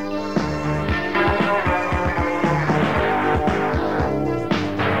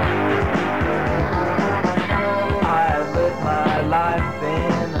 I live my life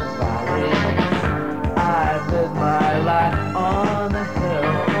in the valley. I live my life on the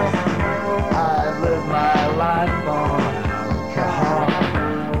hills. I live my life on alcohol.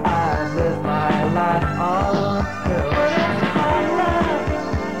 I live my life on pills. It's called love.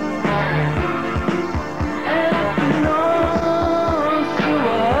 And it belongs to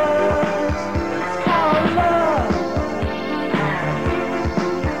us. It's called love.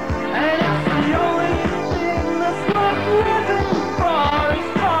 And it's the only thing that's worth living for.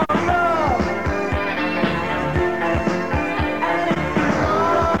 It's called love. And it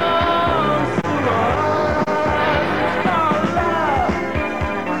belongs to us. It's called love.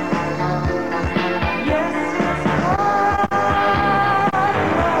 Yes, it's called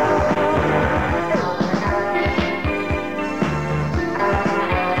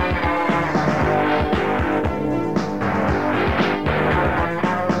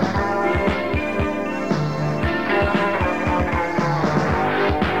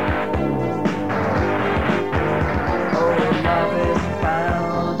Oh, love is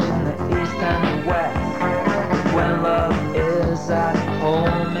found in the east and the west. When love is at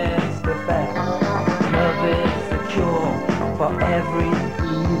home, it's the best. Love is the cure for every